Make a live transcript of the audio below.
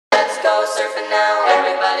go surfing now.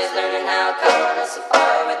 Everybody's learning how. Come on a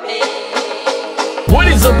safari with me. What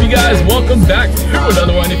is up, you guys? Welcome back to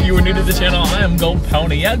another one. If you are new to the channel, I am Gold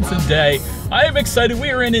Pony, and today I am excited. We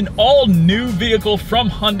are in an all-new vehicle from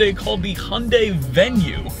Hyundai called the Hyundai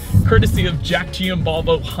Venue, courtesy of Jack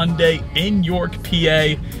Giambalvo Hyundai in York,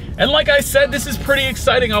 PA. And like I said, this is pretty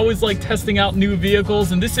exciting. I always like testing out new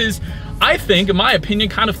vehicles, and this is, I think, in my opinion,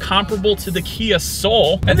 kind of comparable to the Kia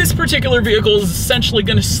Soul. And this particular vehicle is essentially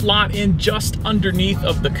going to slot in just underneath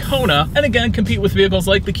of the Kona, and again, compete with vehicles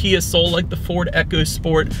like the Kia Soul, like the Ford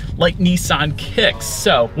EcoSport, like Nissan Kicks.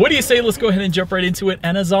 So what do you say? Let's go ahead and jump right into it.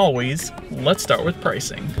 And as always, let's start with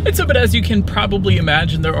pricing. And so, but as you can probably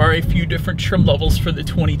imagine, there are a few different trim levels for the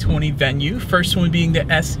 2020 Venue. First one being the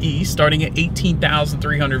SE, starting at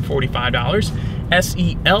 $18,345.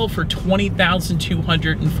 SEL for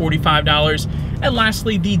 $20,245. And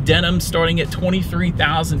lastly, the Denim starting at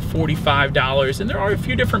 $23,045. And there are a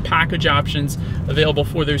few different package options available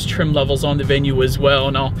for those trim levels on the Venue as well.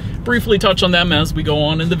 And I'll briefly touch on them as we go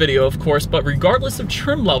on in the video, of course. But regardless of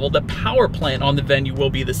trim level, the power plant on the Venue will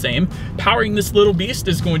be the same. Powering this little beast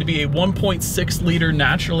is going to be a 1.6 liter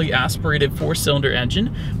naturally aspirated 4-cylinder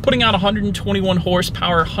engine, putting out 121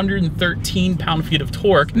 horsepower, 113 pound-feet of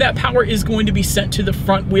torque. And that power is going to be sent to the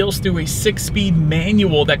front wheels through a 6-speed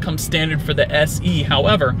manual that comes standard for the SE.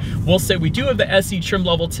 However, we'll say we do have the SE trim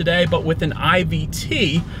level today, but with an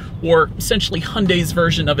IVT, or essentially Hyundai's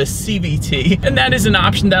version of a CVT, and that is an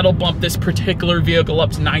option that'll bump this particular vehicle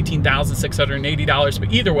up to $19,680.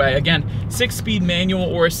 But either way, again, 6-speed manual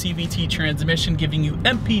or a CVT transmission, giving you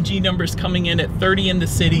MPG numbers coming in at 30 in the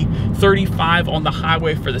city, 35 on the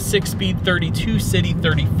highway for the 6-speed, 32 city,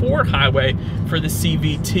 34 highway for the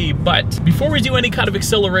CVT. But before we do any kind of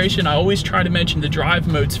acceleration, I always try to mention the drive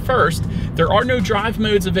modes first. There are no drive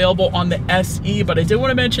modes available on the SE, but I did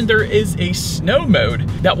want to mention there is a snow mode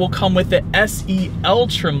that will come with the SEL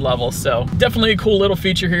trim level. So definitely a cool little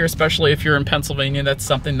feature here, especially if you're in Pennsylvania. That's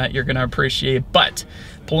something that you're going to appreciate. But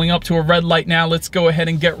pulling up to a red light now, let's go ahead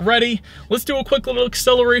and get ready. Let's do a quick little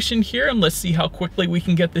acceleration here, and let's see how quickly we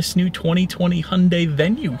can get this new 2020 Hyundai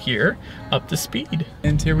Venue here up to speed.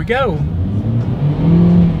 And here we go.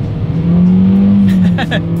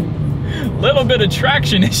 Little bit of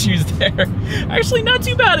traction issues there. Actually, not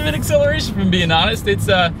too bad of an acceleration, from being honest. It's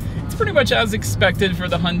pretty much as expected for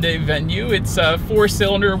the Hyundai Venue. It's a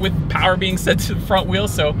 4-cylinder with power being sent to the front wheel,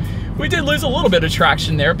 so we did lose a little bit of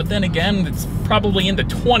traction there, but then again, it's probably in the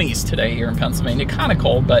 20s today here in Pennsylvania. Kind of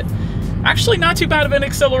cold, but actually not too bad of an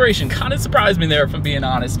acceleration. Kind of surprised me there, if I'm being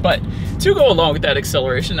honest. But to go along with that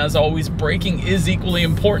acceleration, as always, braking is equally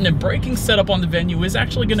important, and braking setup on the Venue is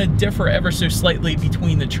actually going to differ ever so slightly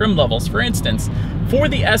between the trim levels. For instance, for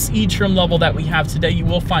the SE trim level that we have today, you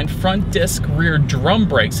will find front disc rear drum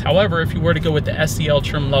brakes. However, if you were to go with the SEL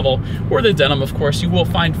trim level, or the Denim, of course, you will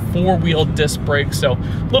find 4-wheel disc brakes, so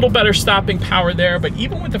a little better stopping power there. But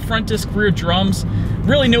even with the front disc rear drums,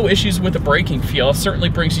 really no issues with the braking feel. It certainly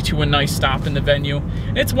brings you to a nice stop in the Venue.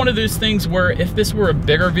 And it's one of those things where if this were a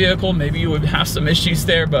bigger vehicle, maybe you would have some issues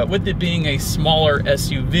there, but with it being a smaller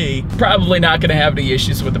SUV, probably not going to have any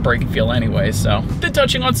issues with the braking feel anyway. So then,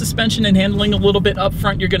 touching on suspension and handling a little bit up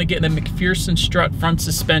front, you're going to get a McPherson strut front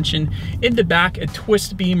suspension, in the back a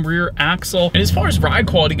twist beam rear axle. And as far as ride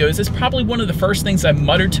quality goes, it's probably one of the first things I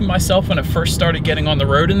muttered to myself when I first started getting on the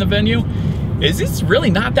road in the Venue. It's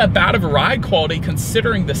really not that bad of a ride quality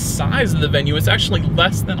considering the size of the Venue. It's actually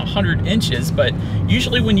less than 100 inches, but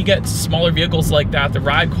usually when you get smaller vehicles like that, the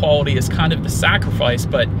ride quality is kind of the sacrifice.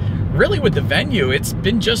 But really with the Venue, it's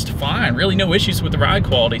been just fine. Really no issues with the ride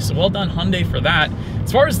quality, so well done Hyundai for that.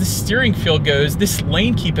 As far as the steering feel goes, this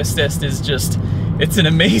lane keep assist is just, it's an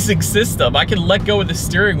amazing system. I can let go of the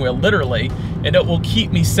steering wheel, literally, and it will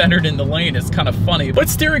keep me centered in the lane. It's kind of funny. But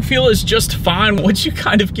steering feel is just fine once you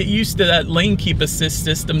kind of get used to that lane keep assist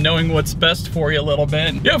system, knowing what's best for you a little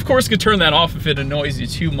bit. You, of course, could turn that off if it annoys you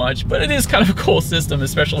too much, but it is kind of a cool system,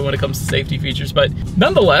 especially when it comes to safety features. But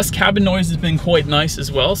nonetheless, cabin noise has been quite nice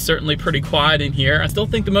as well. Certainly pretty quiet in here. I still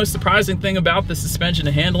think the most surprising thing about the suspension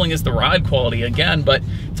and handling is the ride quality again, but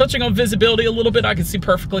touching on visibility a little bit, I can see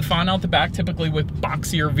perfectly fine out the back. Typically with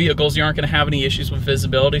boxier vehicles, you aren't going to have any issues with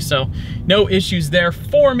visibility, so no issues there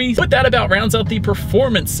for me. But that about rounds out the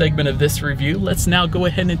performance segment of this review. Let's now go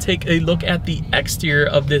ahead and take a look at the exterior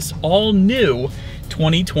of this all-new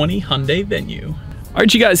 2020 Hyundai Venue. All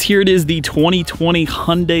right, you guys, here it is, the 2020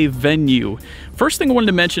 Hyundai Venue. First thing I wanted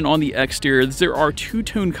to mention on the exterior is there are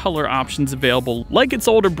two-tone color options available, like its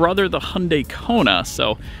older brother, the Hyundai Kona,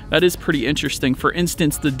 so that is pretty interesting. For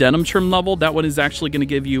instance, the denim trim level, that one is actually going to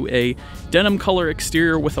give you a denim color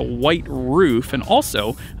exterior with a white roof, and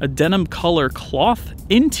also a denim color cloth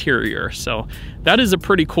interior, so that is a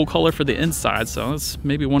pretty cool color for the inside, so that's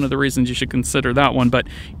maybe one of the reasons you should consider that one. But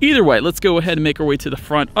either way, let's go ahead and make our way to the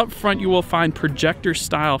front. Up front, you will find projector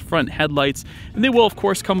style front headlights, and they will of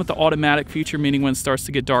course come with the automatic feature, meaning when it starts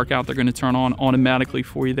to get dark out, they're going to turn on automatically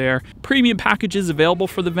for you there. Premium packages available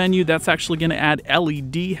for the Venue. That's actually going to add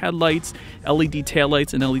LED headlights, LED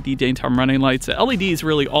taillights, and LED daytime running lights. So LED is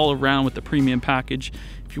really all around with the premium package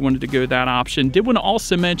if you wanted to go that option. Did want to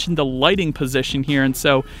also mention the lighting position here, and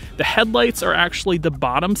so the headlights are actually the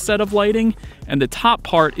bottom set of lighting, and the top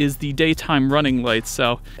part is the daytime running lights.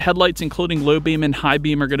 So headlights including low beam and high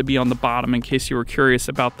beam are going to be on the bottom, in case you were curious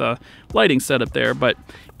about the lighting setup there. But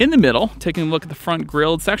in the middle, taking a look at the front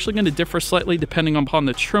grille, it's actually going to differ slightly depending upon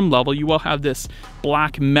the trim level. You will have this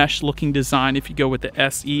black mesh looking design if you go with the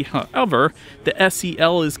SE. However, the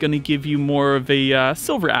SEL is going to give you more of a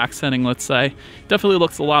silver accenting, let's say. Definitely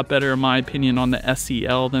looks a lot better in my opinion on the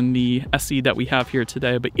SEL than the SE that we have here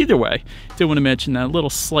today. But either way, did want to mention that little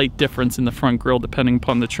slight difference in the front grille depending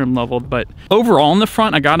upon the trim level. But overall in the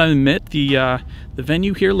front, I gotta admit, the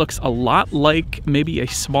Venue here looks a lot like maybe a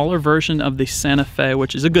smaller version of the Santa Fe,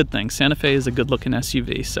 which is a good thing. Santa Fe is a good looking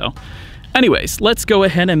SUV. So anyways, let's go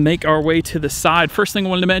ahead and make our way to the side. First thing I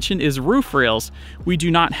wanted to mention is roof rails. We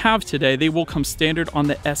do not have today. They will come standard on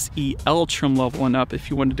the SEL trim level and up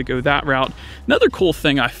if you wanted to go that route. Another cool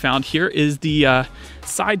thing I found here is the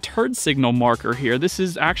side turn signal marker here. This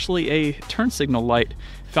is actually a turn signal light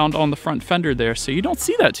found on the front fender there, so you don't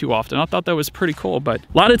see that too often. I thought that was pretty cool, but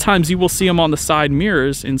a lot of times you will see them on the side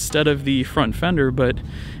mirrors instead of the front fender. But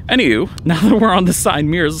anywho, now that we're on the side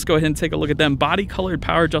mirrors, let's go ahead and take a look at them. Body colored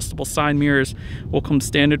power adjustable side mirrors will come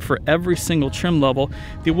standard for every single trim level.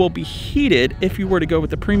 They will be heated if you were to go with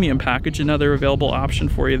the premium package, another available option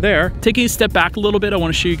for you there. Taking a step back a little bit, I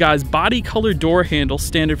want to show you guys body colored door handles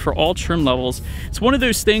standard for all trim levels. It's one of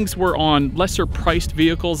those things where on lesser priced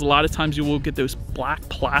vehicles, a lot of times you will get those black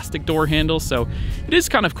plastic door handles, so it is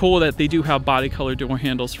kind of cool that they do have body color door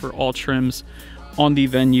handles for all trims on the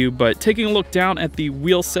Venue. But taking a look down at the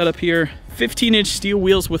wheel setup here, 15-inch steel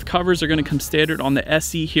wheels with covers are going to come standard on the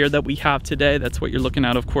SE here that we have today. That's what you're looking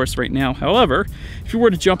at, of course, right now. However, if you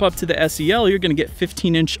were to jump up to the SEL, you're going to get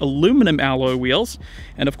 15-inch aluminum alloy wheels.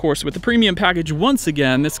 And of course, with the premium package, once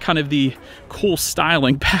again, that's kind of the cool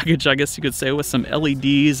styling package, I guess you could say, with some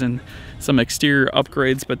LEDs and some exterior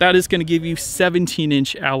upgrades. But that is going to give you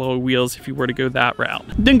 17-inch alloy wheels if you were to go that route.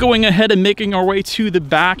 Then going ahead and making our way to the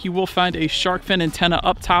back, you will find a shark fin antenna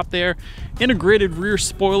up top there. Integrated rear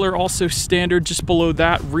spoiler also standard just below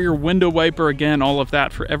that. Rear window wiper, again, all of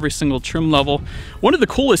that for every single trim level. One of the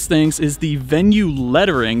coolest things is the Venue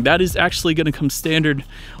lettering. That is actually going to come standard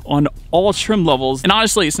on all trim levels. And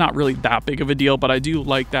honestly, it's not really that big of a deal, but I do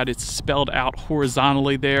like that it's spelled out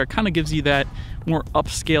horizontally there. It kind of gives you that more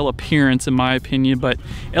upscale appearance in my opinion. But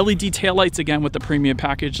LED taillights again with the premium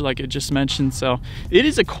package like I just mentioned, so it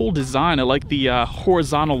is a cool design. I like the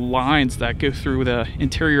horizontal lines that go through the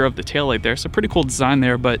interior of the taillight there, so pretty cool design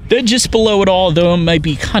there. But then just below it all, though it might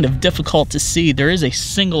be kind of difficult to see, there is a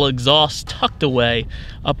single exhaust tucked away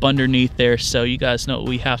up underneath there, so you guys know what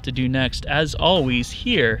we have to do next. As always,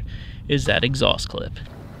 here is that exhaust clip.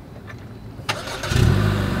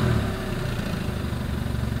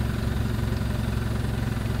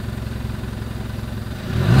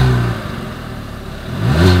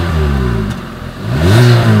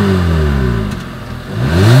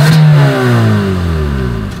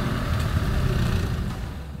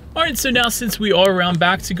 So now since we are around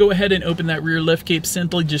back, to go ahead and open that rear lift gate,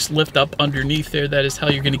 simply just lift up underneath there. That is how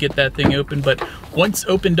you're going to get that thing open. But once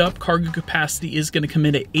opened up, cargo capacity is going to come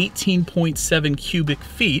in at 18.7 cubic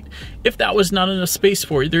feet. If that was not enough space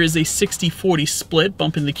for you, there is a 60-40 split,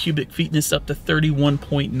 bumping the cubic feetness up to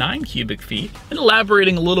 31.9 cubic feet. And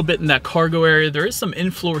elaborating a little bit in that cargo area, there is some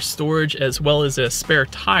in-floor storage as well as a spare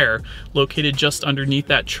tire located just underneath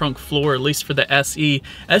that trunk floor, at least for the SE.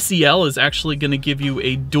 SEL is actually going to give you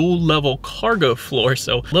a dual level cargo floor,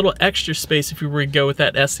 so a little extra space if you were to go with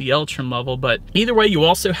that SEL trim level. But either way, you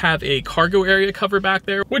also have a cargo area cover back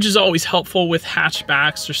there, which is always helpful with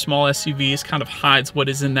hatchbacks or small SUVs. Kind of hides what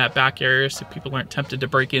is in that back area so people aren't tempted to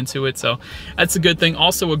break into it, so that's a good thing.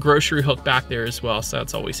 Also a grocery hook back there as well, so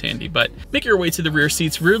that's always handy. But make your way to the rear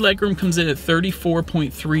seats. Rear legroom comes in at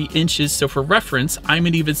 34.3 inches, so for reference, I'm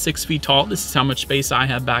an even 6 feet tall. This is how much space I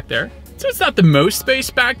have back there. So it's not the most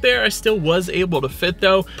space back there. I still was able to fit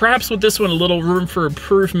though. Perhaps with this one, a little room for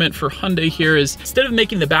improvement for Hyundai here is instead of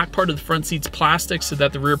making the back part of the front seats plastic so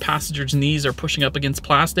that the rear passenger's knees are pushing up against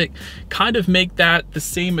plastic, kind of make that the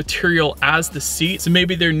same material as the seat. So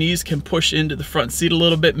maybe their knees can push into the front seat a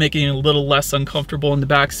little bit, making it a little less uncomfortable in the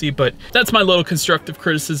back seat. But that's my little constructive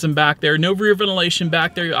criticism back there. No rear ventilation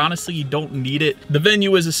back there. Honestly, you don't need it. The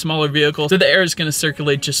Venue is a smaller vehicle, so the air is going to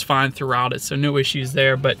circulate just fine throughout it, so no issues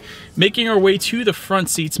there. But making our way to the front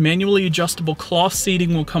seats, manually adjustable cloth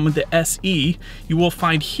seating will come with the SE. You will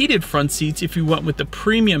find heated front seats if you went with the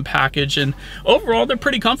premium package, and overall they're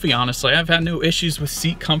pretty comfy, honestly. I've had no issues with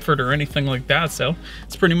seat comfort or anything like that, so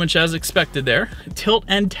it's pretty much as expected there. Tilt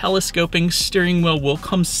and telescoping steering wheel will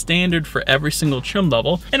come standard for every single trim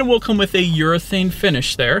level, and it will come with a urethane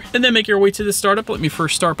finish there. And then make your way to the startup. Let me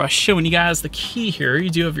first start by showing you guys the key here. You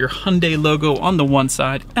do have your Hyundai logo on the one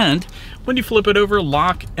side, and when you flip it over,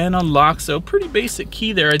 lock and unlock. So pretty basic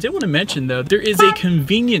key there. I did want to mention though, there is a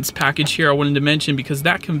convenience package here I wanted to mention, because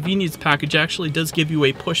that convenience package actually does give you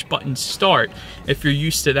a push button start if you're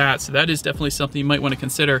used to that. So that is definitely something you might want to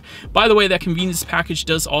consider. By the way, that convenience package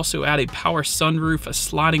does also add a power sunroof, a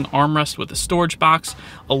sliding armrest with a storage box,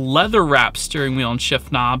 a leather wrap steering wheel and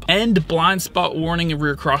shift knob, and blind spot warning and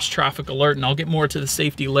rear cross traffic alert. And I'll get more to the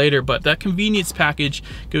safety later, but that convenience package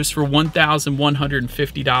goes for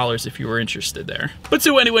 $1,150 if you were interested there. But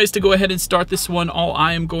so anyways, to go ahead and start this one, all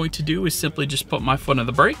I am going to do is simply just put my foot on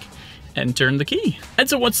the brake and turn the key. And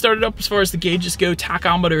so once started up, as far as the gauges go,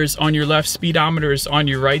 tachometer is on your left, speedometer is on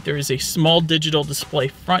your right. There is a small digital display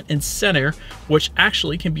front and center, which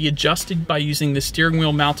actually can be adjusted by using the steering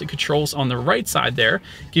wheel mounted controls on the right side there,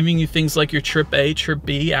 giving you things like your trip A, trip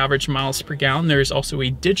B, average miles per gallon. There is also a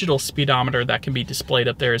digital speedometer that can be displayed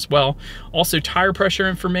up there as well. Also tire pressure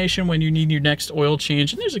information when you need your next oil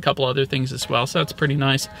change, and there's a couple other things as well, so that's pretty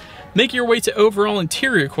nice. Make your way to overall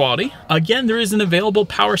interior quality. Again, there is an available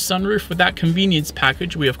power sunroof with that convenience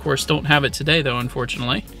package. We of course don't have it today though,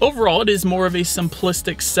 unfortunately. Overall, it is more of a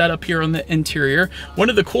simplistic setup here on the interior. One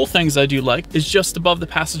of the cool things I do like is just above the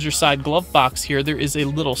passenger side glove box here, there is a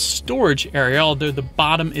little storage area, although the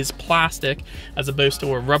bottom is plastic as opposed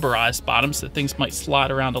to a rubberized bottom, so things might slide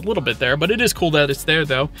around a little bit there, but it is cool that it's there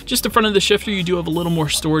though. Just in front of the shifter, you do have a little more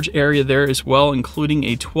storage area there as well, including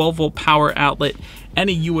a 12-volt power outlet and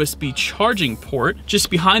a USB charging port. Just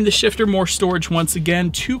behind the shifter, more storage once again,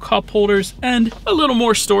 2 cup holders and a little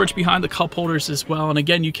more storage behind the cup holders as well. And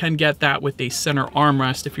again, you can get that with a center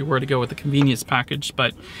armrest if you were to go with the convenience package,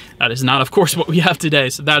 but that is not, of course, what we have today.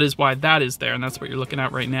 So that is why that is there, and that's what you're looking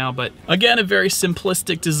at right now. But again, a very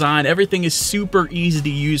simplistic design. Everything is super easy to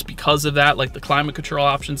use because of that, like the climate control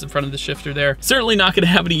options in front of the shifter there. Certainly not going to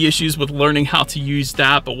have any issues with learning how to use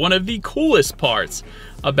that, but one of the coolest parts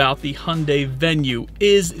about the Hyundai Venue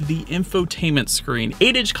is the infotainment screen.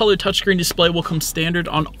 8-inch color touchscreen display will come standard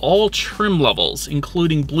on all trim levels,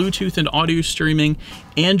 including Bluetooth and audio streaming,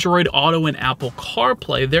 Android Auto, and Apple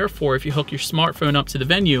CarPlay. Therefore, if you hook your smartphone up to the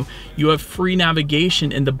Venue, you have free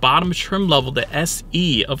navigation in the bottom trim level, the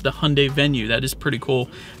SE of the Hyundai Venue. That is pretty cool.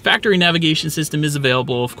 Factory navigation system is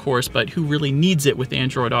available, of course, but who really needs it with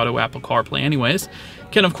Android Auto, Apple CarPlay anyways?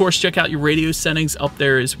 Can of course check out your radio settings up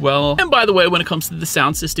there as well. And by the way, when it comes to the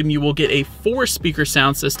sound system, you will get a 4-speaker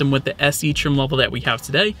sound system with the SE trim level that we have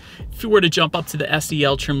today. If you were to jump up to the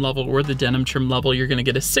SEL trim level or the denim trim level, you're gonna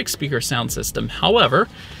get a 6-speaker sound system. However,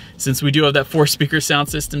 since we do have that 4-speaker sound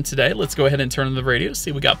system today, let's go ahead and turn on the radio,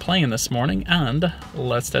 see what we got playing this morning, and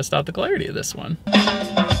let's test out the clarity of this one.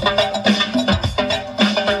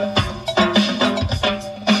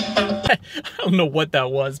 I don't know what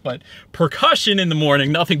that was, but percussion in the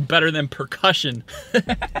morning, nothing better than percussion.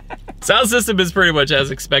 Sound system is pretty much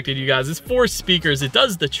as expected, you guys. It's 4 speakers. It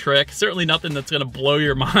does the trick. Certainly nothing that's gonna blow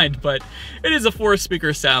your mind, but it is a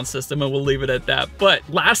 4-speaker sound system, and we'll leave it at that. But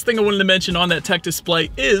last thing I wanted to mention on that tech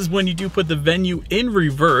display is when you do put the Venue in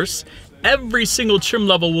reverse, every single trim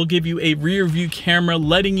level will give you a rear view camera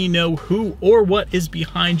letting you know who or what is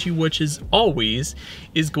behind you, which is always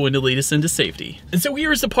going to lead us into safety. And so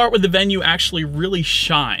here's the part where the Venue actually really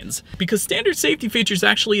shines, because standard safety features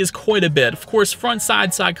actually is quite a bit. Of course, front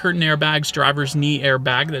side curtain airbags, driver's knee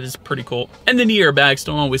airbag, that is pretty cool. And the knee airbags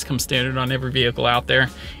don't always come standard on every vehicle out there.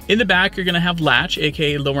 In the back, you're gonna have latch,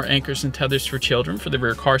 aka lower anchors and tethers for children for the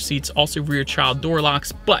rear car seats, also rear child door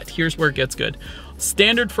locks, but here's where it gets good.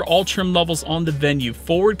 Standard for all trim levels on the Venue,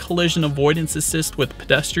 forward collision avoidance assist with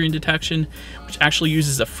pedestrian detection, which actually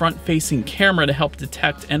uses a front-facing camera to help detect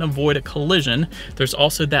detect and avoid a collision. There's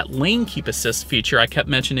also that lane keep assist feature I kept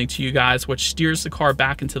mentioning to you guys, which steers the car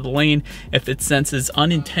back into the lane if it senses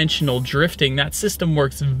unintentional drifting. That system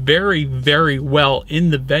works very, very well in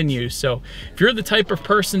the Venue. So if you're the type of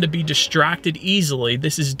person to be distracted easily,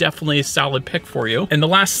 this is definitely a solid pick for you. And the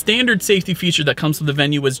last standard safety feature that comes with the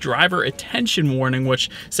Venue is driver attention warning, which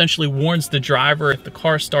essentially warns the driver if the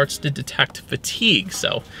car starts to detect fatigue.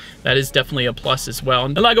 So that is definitely a plus as well.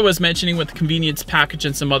 And like I was mentioning, with the convenience package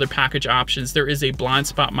and some other package options, there is a blind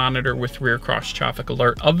spot monitor with rear cross traffic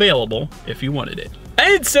alert available if you wanted it.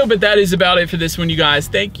 And so, but that is about it for this one, you guys.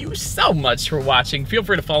 Thank you so much for watching. Feel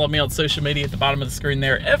free to follow me on social media at the bottom of the screen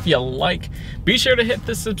there if you like. Be sure to hit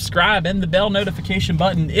the subscribe and the bell notification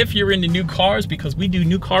button if you're into new cars, because we do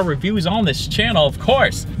new car reviews on this channel, of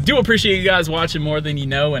course. Do appreciate you guys watching more than you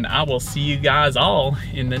know, and I will see you guys all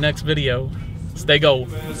in the next video. Stay gold.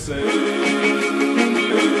 Let's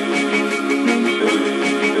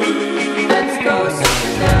go.